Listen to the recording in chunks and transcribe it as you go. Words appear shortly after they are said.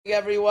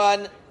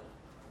Everyone,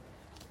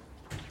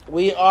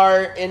 we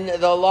are in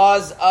the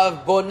laws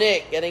of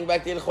Boneh, getting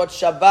back to Ilchot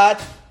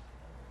Shabbat.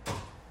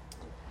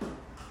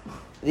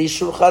 The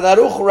Shulchan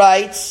Aruch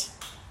writes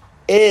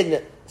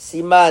in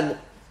Siman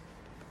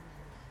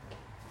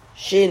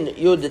Shin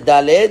Yud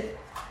Daled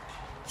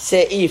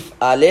Seif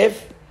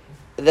Aleph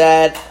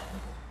that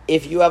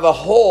if you have a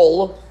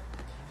hole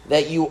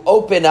that you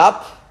open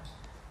up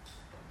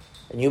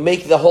and you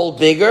make the hole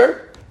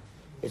bigger,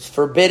 it's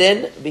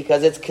forbidden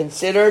because it's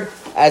considered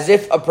as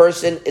if a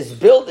person is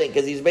building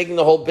because he's making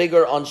the hole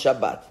bigger on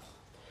Shabbat.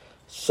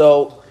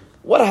 So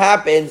what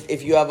happens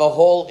if you have a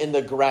hole in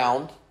the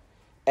ground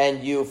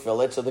and you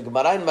fill it? So the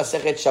Gemara in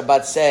Masechet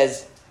Shabbat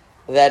says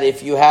that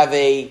if you have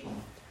a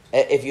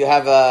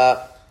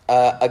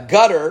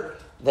gutter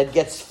that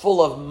gets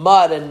full of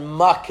mud and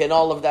muck and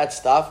all of that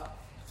stuff,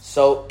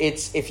 so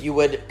it's if you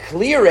would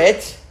clear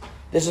it.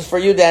 This is for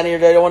you, Danny. I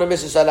don't want to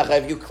miss this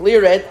halacha. If you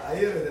clear it, I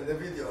hear it in the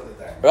video all the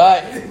time.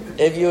 Right.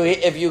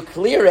 If you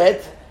clear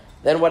it,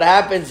 then what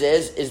happens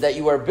is that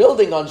you are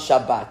building on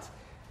Shabbat.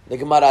 The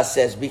Gemara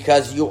says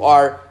because you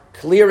are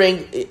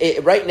clearing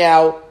it, right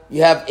now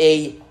you have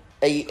a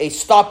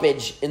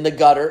stoppage in the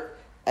gutter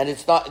and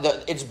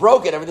it's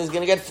broken. Everything's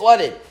going to get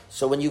flooded.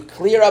 So when you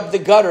clear up the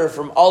gutter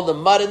from all the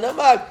mud and the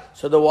muck,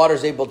 so the water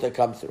is able to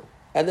come through.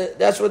 And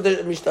that's what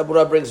the Mishnah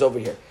Berurah brings over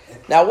here.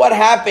 Now, what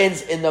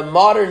happens in the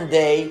modern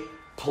day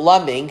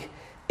plumbing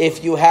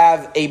if you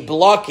have a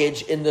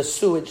blockage in the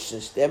sewage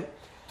system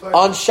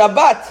on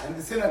Shabbat? In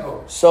the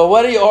synagogue. So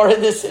what are you, or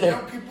in the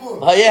synagogue?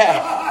 Oh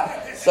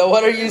yeah. So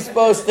what are you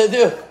supposed to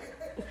do?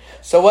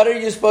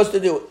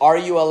 Are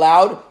you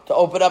allowed to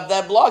open up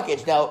that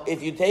blockage? Now,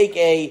 if you take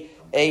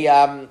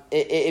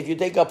if you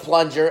take a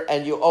plunger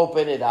and you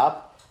open it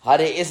up,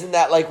 isn't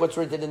that like what's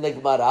written in the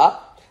Gemara?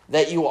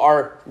 That you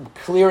are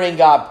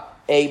clearing up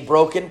a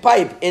broken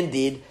pipe.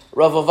 Indeed,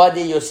 Rav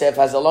Ovadia Yosef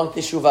has a long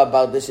teshuvah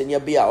about this in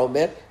Yabia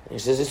Omer. He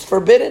says it's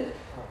forbidden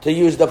to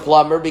use the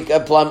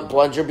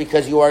plunger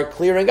because you are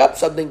clearing up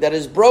something that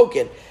is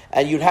broken.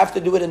 And you'd have to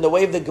do it in the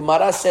way the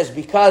Gemara says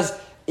because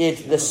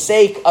it's the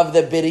sake of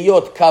the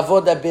biriyot,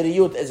 kavod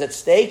biriyot is at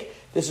stake.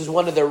 This is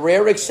one of the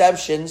rare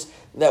exceptions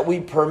that we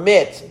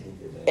permit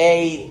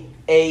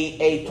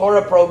a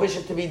Torah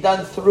prohibition to be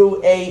done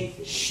through a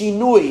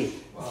shinui,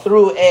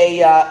 through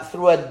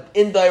an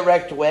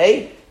indirect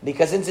way.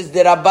 Because since it's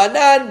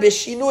derabanan,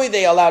 b'shinui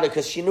they allowed it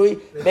because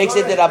shinui makes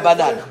it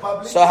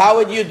derabanan. So how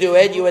would you do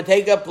it? You would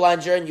take a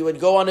plunger and you would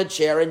go on a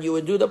chair and you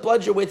would do the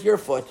plunger with your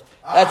foot.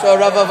 That's what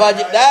Rav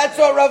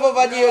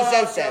Ovadia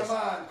Yosef says.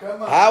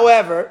 Come on.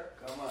 However,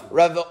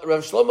 Rav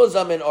Shlomo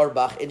Zalman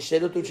Auerbach in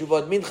Shedut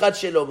Utshuvot Minchat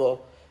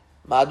Shlomo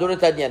Ma'adur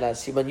Tanyana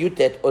Siman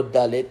Yutet Od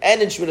Dalet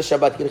and in Shmira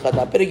Shabbat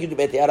Kirchata Perek Yud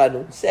Bet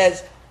Yaranun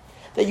says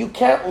that you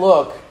can't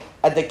look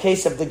at the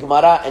case of the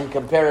Gemara and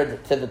compare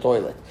it to the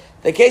toilet.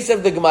 The case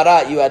of the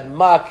Gemara, you had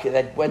muck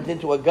that went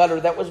into a gutter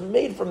that was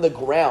made from the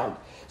ground.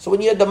 So when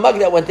you had the muck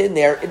that went in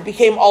there, it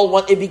became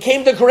it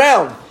became the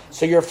ground.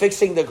 So you're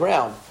fixing the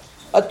ground.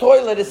 A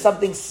toilet is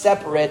something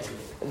separate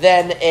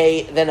than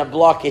a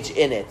blockage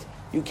in it.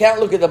 You can't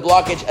look at the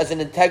blockage as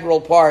an integral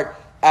part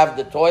of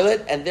the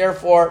toilet, and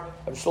therefore,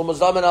 Shlomo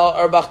Zalman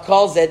Auerbach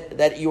calls it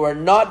that you are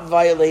not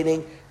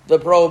violating the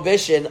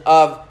prohibition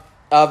of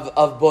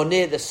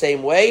boneh the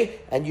same way,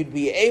 and you'd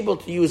be able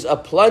to use a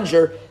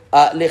plunger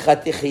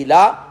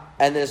lichatechila,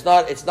 and it's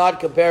not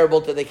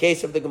comparable to the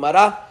case of the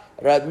Gemara.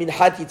 Rab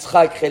Minchat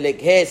Yitzchak Chelek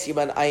He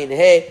Siman Ayin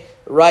He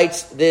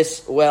writes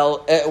this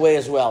way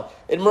as well.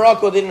 In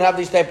Morocco, they didn't have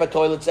these type of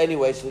toilets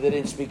anyway, so they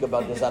didn't speak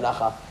about this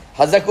halacha.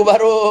 Hazaku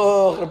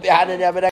Baruch.